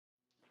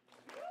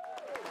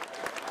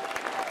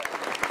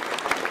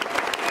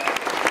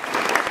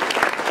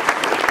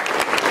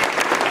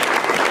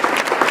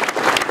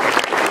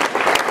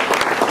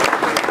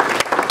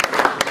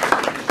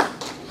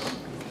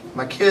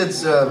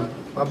kids,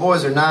 my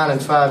boys are 9 and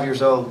 5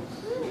 years old,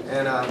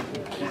 and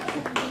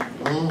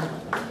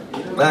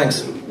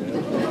thanks.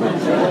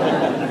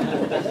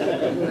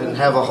 Didn't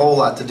have a whole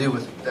lot to do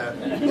with that.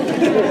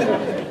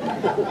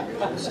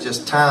 It's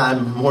just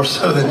time more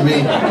so than me.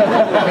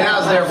 I mean, I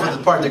was there for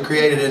the part that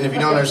created it, and if you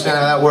don't understand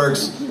how that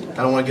works, I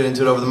don't want to get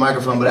into it over the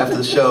microphone, but after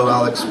the show,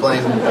 I'll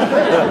explain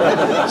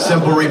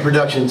simple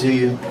reproduction to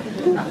you.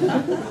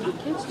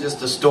 It's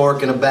just a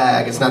stork in a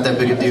bag. It's not that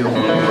big a deal.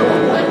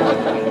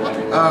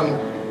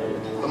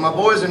 But my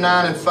boys are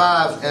 9 and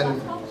 5,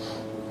 and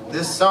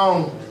this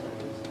song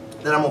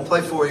that I'm going to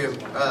play for you,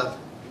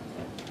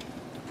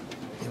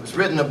 it was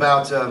written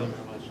about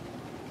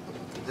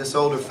this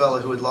older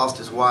fella who had lost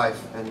his wife,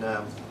 and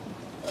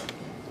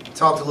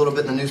talked a little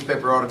bit in the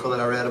newspaper article that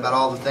I read about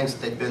all the things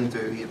that they'd been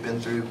through. He had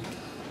been through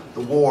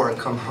the war and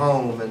come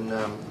home, and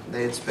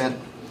they had spent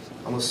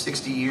almost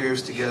 60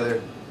 years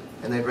together,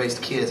 and they'd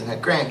raised kids and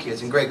had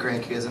grandkids and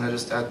great-grandkids, and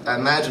I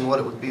imagine what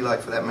it would be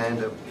like for that man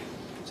to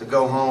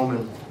go home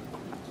and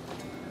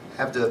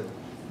have to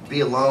be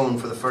alone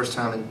for the first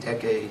time in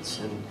decades,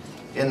 and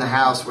in the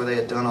house where they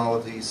had done all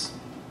of these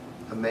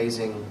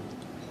amazing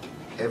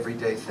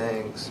everyday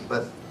things.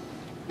 But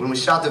when we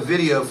shot the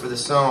video for the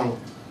song,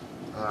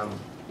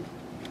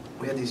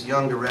 we had these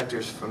young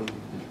directors from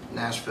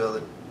Nashville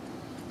that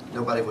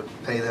nobody would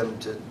pay them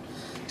to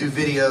do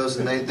videos,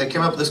 and they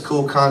came up with this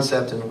cool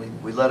concept, and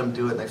we let them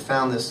do it, and they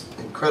found this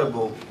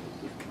incredible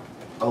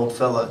old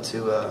fella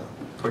to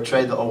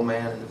portray the old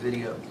man in the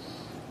video.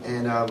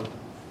 And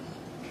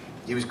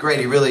he was great.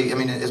 He really, I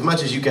mean, as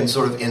much as you can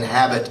sort of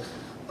inhabit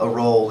a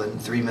role in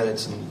 3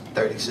 minutes and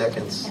 30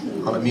 seconds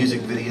on a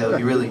music video,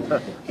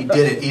 he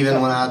did it.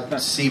 Even when I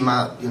see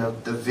the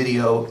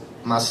video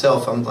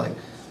myself, I'm like,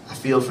 I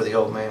feel for the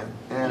old man.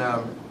 And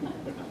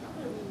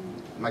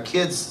my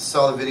kids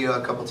saw the video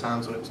a couple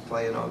times when it was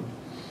playing on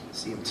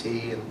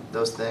CMT and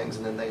those things,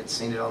 and then they had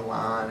seen it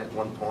online at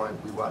one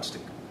point. We watched a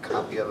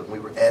copy of it and we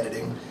were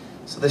editing,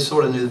 so they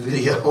sort of knew the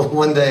video.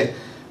 One day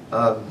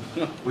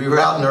we were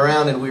out and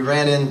around, and we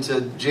ran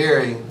into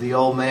Jerry, the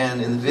old man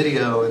in the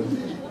video, and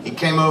he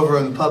came over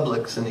in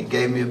Publix and he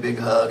gave me a big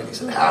hug, and he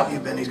said, "How have you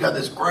been?" He's got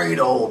this great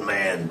old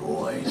man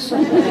voice.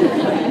 And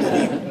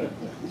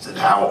he said,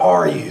 "How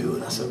are you?"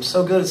 And I said, "I'm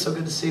so good, it's so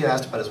good to see you." I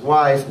asked about his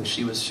wife, and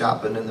she was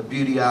shopping in the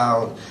beauty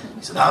aisle. And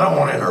he said, "I don't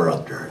want to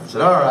interrupt her." I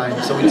said, "All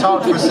right." So we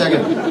talked for a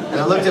second, and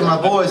I looked at my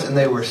boys, and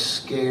they were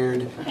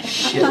scared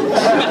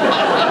shitless.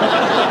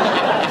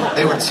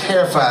 They were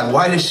terrified,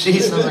 white as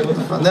sheets. And I was like, what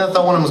the fuck? And then I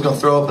thought one of them was going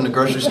to throw up in the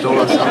grocery store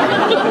or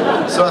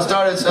something. So I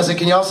said,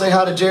 "Can y'all say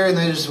hi to Jerry?" And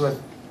they just went.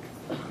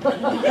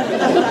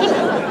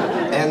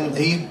 And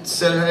he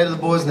said hey to the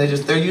boys, and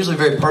they're usually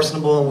very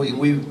personable, and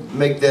we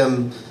make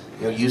them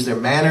use their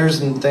manners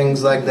and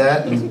things like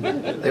that, and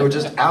they were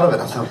just out of it.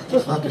 I thought, what the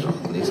fuck is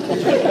wrong with these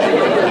kids?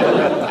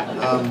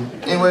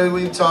 Anyway,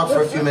 we talked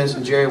for a few minutes,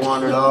 and Jerry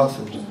wandered off,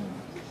 and I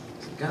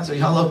said, "Guys, are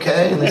y'all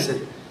okay?" And they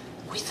said,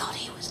 "We thought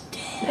he was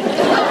dead."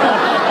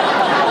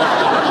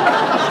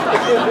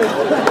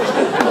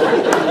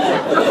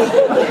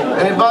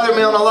 And it bothered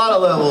me on a lot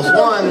of levels.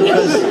 One,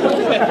 because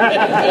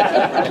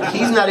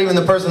he's not even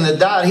the person that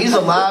died. He's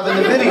alive in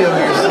the video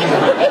you're seeing.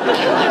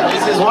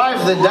 It's his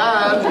wife that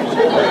died.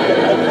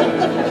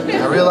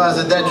 I realized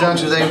at that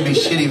juncture they would be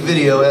shitty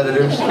video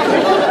editors.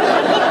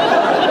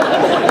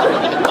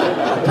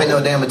 Don't pay no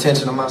damn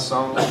attention to my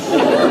song.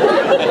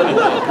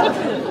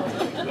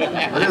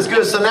 But it's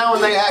good. So now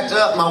when they act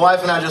up, my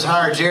wife and I just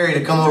hire Jerry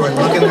to come over and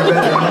look in their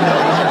bedroom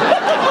window.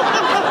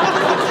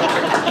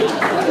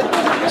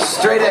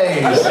 Straight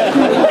A's.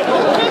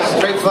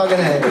 Straight fucking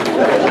A's.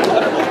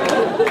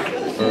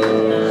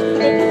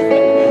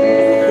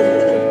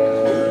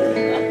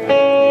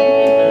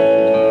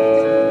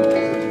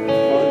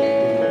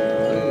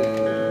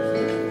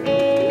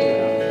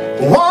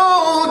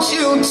 Won't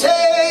you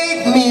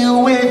take me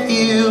with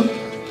you,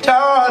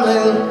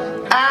 darling?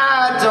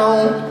 I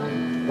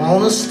don't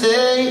wanna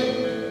stay.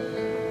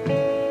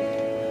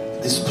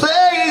 This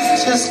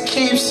place just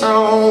keeps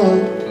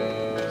on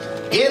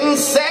getting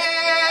sad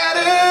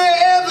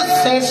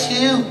since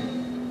you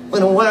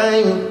went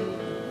away,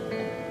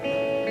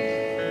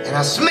 and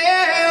I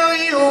smell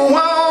you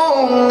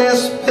on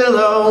this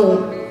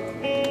pillow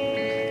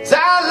as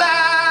I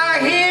lie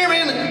here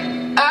in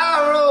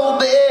our old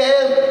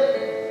bed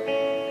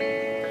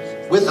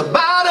with a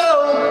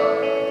bottle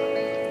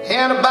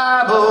and a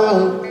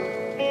Bible.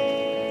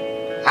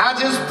 I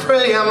just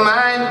pray I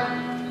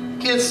might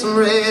get some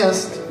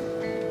rest,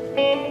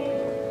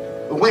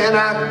 but when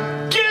I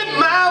get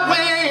my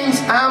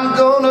wings, I'm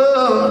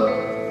gonna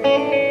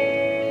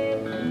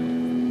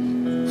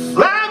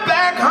fly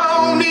back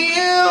home to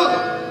you.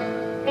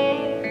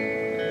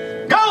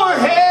 Go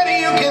ahead,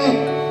 you can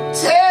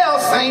tell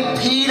St.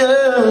 Peter,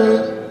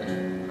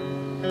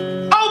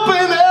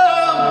 open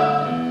up,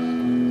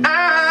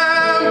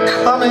 I'm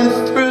coming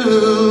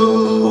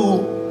through.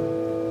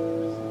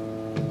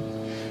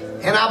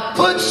 And I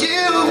put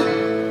you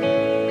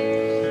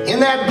in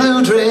that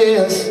blue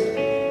dress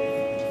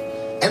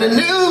and a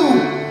new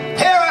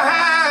pair of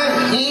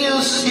high heel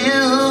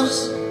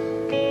shoes.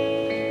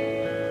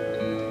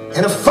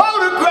 and a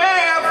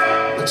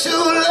photograph of two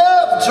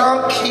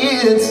love-drunk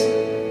kids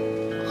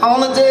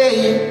on the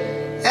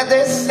day that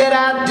they said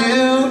I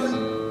do.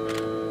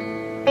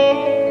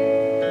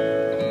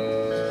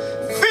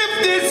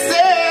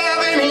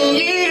 57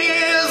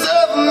 years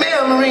of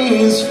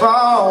memories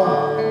fall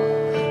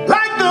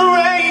like the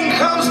rain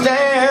comes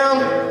down,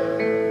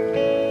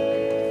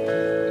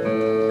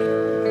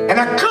 and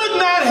I could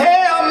not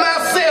help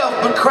myself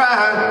but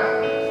cry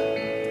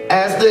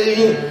as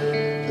they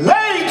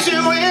laid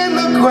you in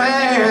the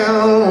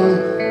ground.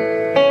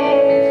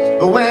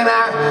 But when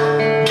I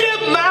get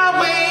my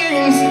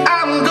wings,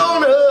 I'm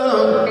gonna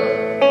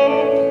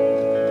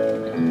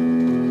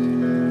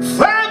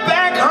fly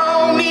back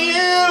home to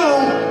you.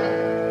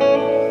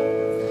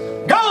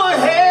 Go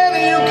ahead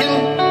and you can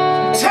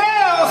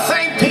tell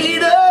St.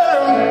 Peter,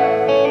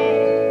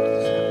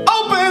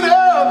 open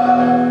up,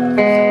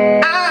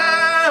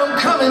 I'm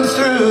coming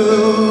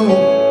through.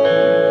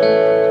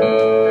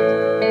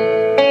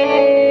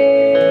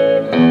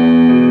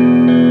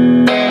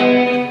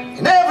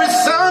 And every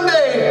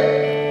Sunday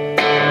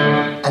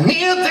I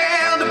kneel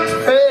down to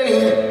pray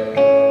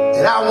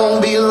that I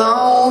won't be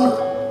alone.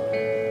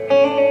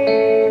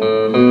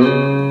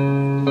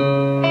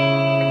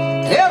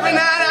 Every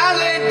night I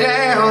lay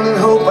down and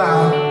hope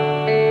I'll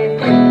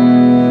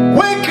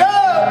wake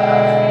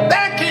up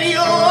back in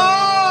your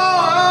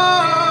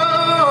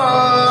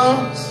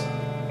arms.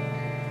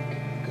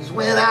 'Cause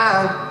when I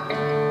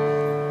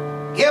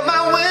get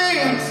my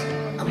wings,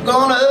 I'm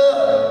gonna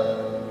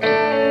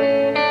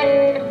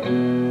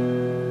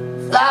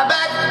fly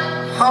back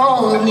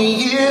home to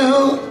you.